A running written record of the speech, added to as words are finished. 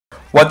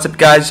What's up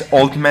guys,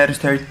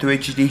 Ultimate32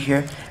 HD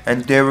here,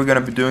 and today we're gonna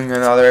be doing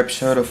another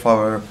episode of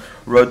our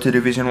Road to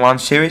Division 1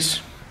 series.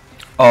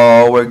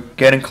 We're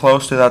getting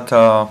close to that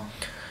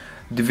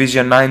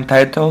Division 9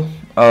 title.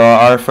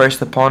 Our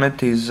first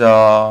opponent is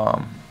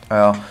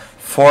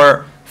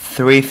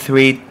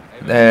 4-3-3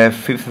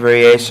 fifth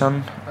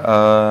variation,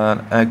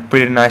 a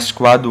pretty nice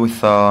squad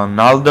with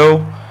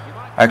Naldo,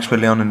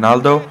 actually on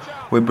Naldo.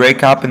 We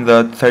break up in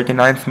the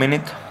 39th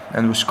minute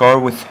and we score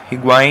with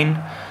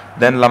Higuain,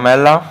 then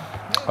Lamela.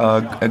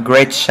 A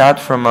great shot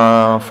from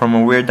a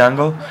weird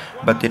angle,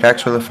 but it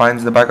actually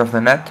finds the back of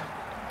the net.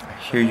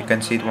 Here you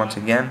can see it once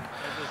again.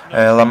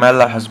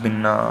 Lamela has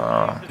been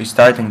is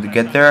starting to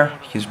get there.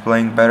 He's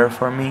playing better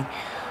for me.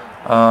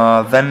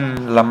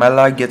 Then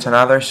Lamela gets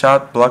another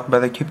shot blocked by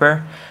the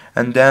keeper,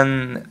 and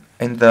then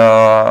in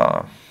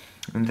the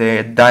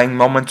dying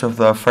moments of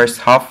the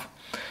first half,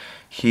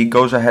 he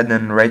goes ahead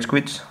and rage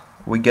quits.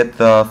 We get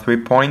the 3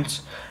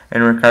 points,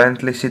 and we're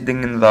currently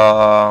sitting in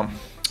the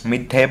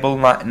mid-table,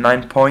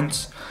 9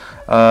 points.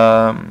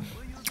 9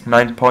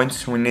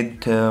 points. We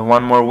need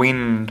one more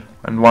win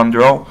and one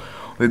draw.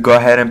 We go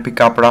ahead and pick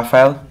up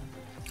Rafael,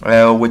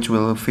 which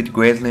will fit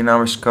greatly in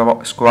our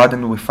squad,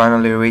 and we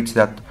finally reach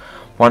that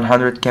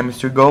 100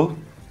 chemistry goal.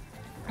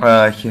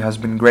 He has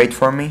been great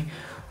for me.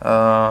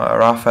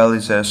 Rafael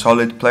is a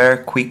solid player,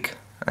 quick,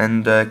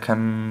 and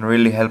can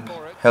really help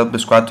the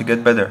squad to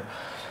get better.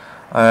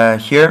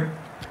 Here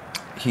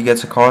he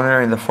gets a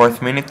corner in the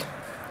 4th minute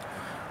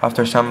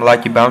after some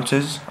lucky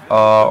bounces,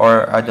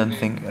 or I don't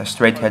think a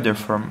straight header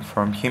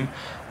from him,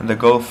 and the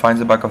goal finds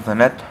the back of the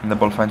net, and the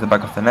ball finds the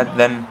back of the net.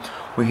 Then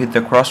we hit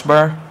the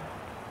crossbar.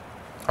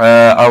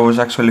 I was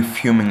actually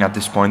fuming at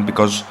this point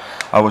because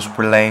I was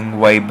playing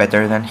way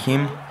better than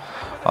him.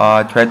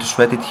 I tried to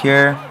sweat it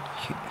here,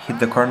 hit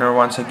the corner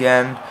once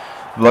again,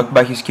 blocked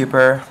by his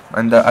keeper,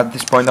 and at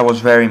this point I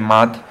was very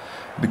mad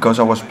because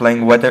I was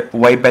playing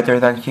way better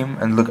than him.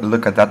 And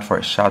look at that for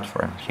a shot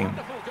from him.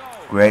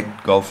 Great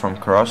goal from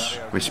cross,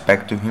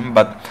 respect to him,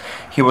 but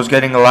he was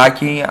getting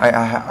lucky.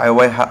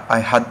 I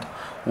had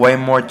way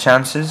more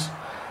chances,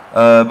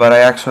 but I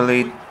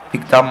actually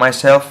picked up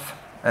myself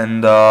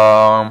and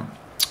go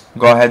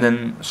ahead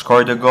and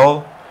score the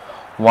goal,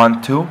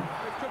 1-2.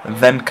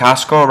 Then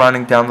Casco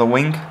running down the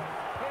wing,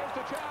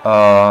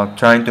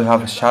 trying to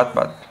have a shot,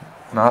 but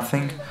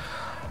nothing.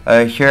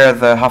 Here are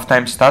the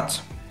halftime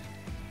stats.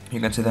 You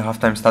can see the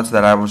halftime stats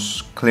that I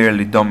was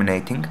clearly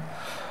dominating.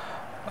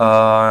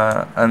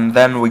 And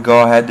then we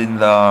go ahead in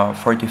the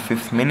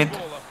 45th minute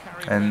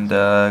and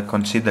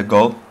concede the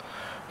goal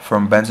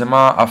from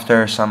Benzema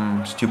after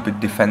some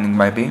stupid defending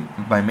by me.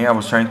 I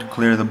was trying to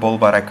clear the ball,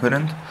 but I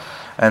couldn't,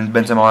 and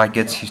Benzema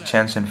gets his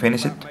chance and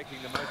finishes it.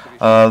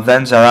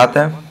 Then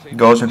Zarate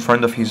goes in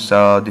front of his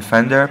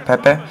defender,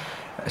 Pepe,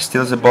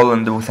 steals the ball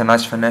and with a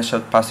nice finesse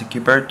shot past the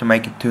keeper to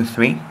make it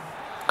 2-3.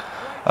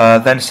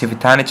 Then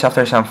Civitanic,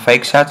 after some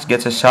fake shots,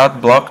 gets a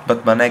shot blocked,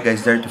 but Banega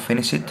is there to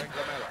finish it,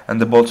 and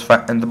the ball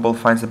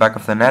finds the back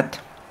of the net.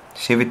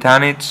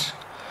 Civitanic,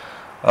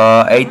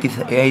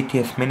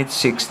 80th minute,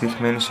 60th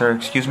minute, sir,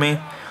 excuse me,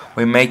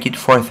 we make it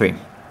 4-3.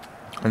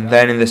 And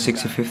then in the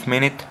 65th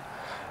minute,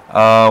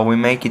 we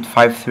make it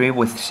 5-3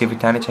 with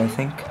Civitanic, I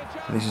think.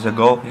 This is a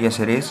goal, yes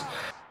it is.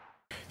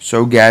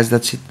 So guys,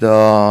 that's it.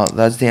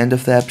 That's the end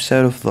of the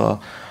episode of the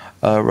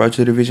Road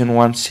to Division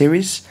 1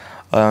 series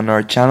on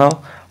our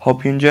channel.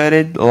 Hope you enjoyed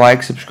it.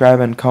 Like, subscribe,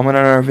 and comment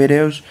on our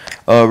videos.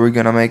 We're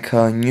gonna make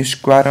a new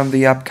squad on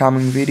the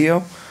upcoming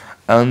video,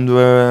 and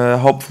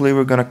hopefully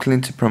we're gonna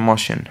clean the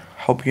promotion.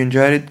 Hope you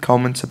enjoyed it.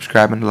 Comment,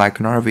 subscribe, and like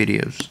on our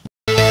videos.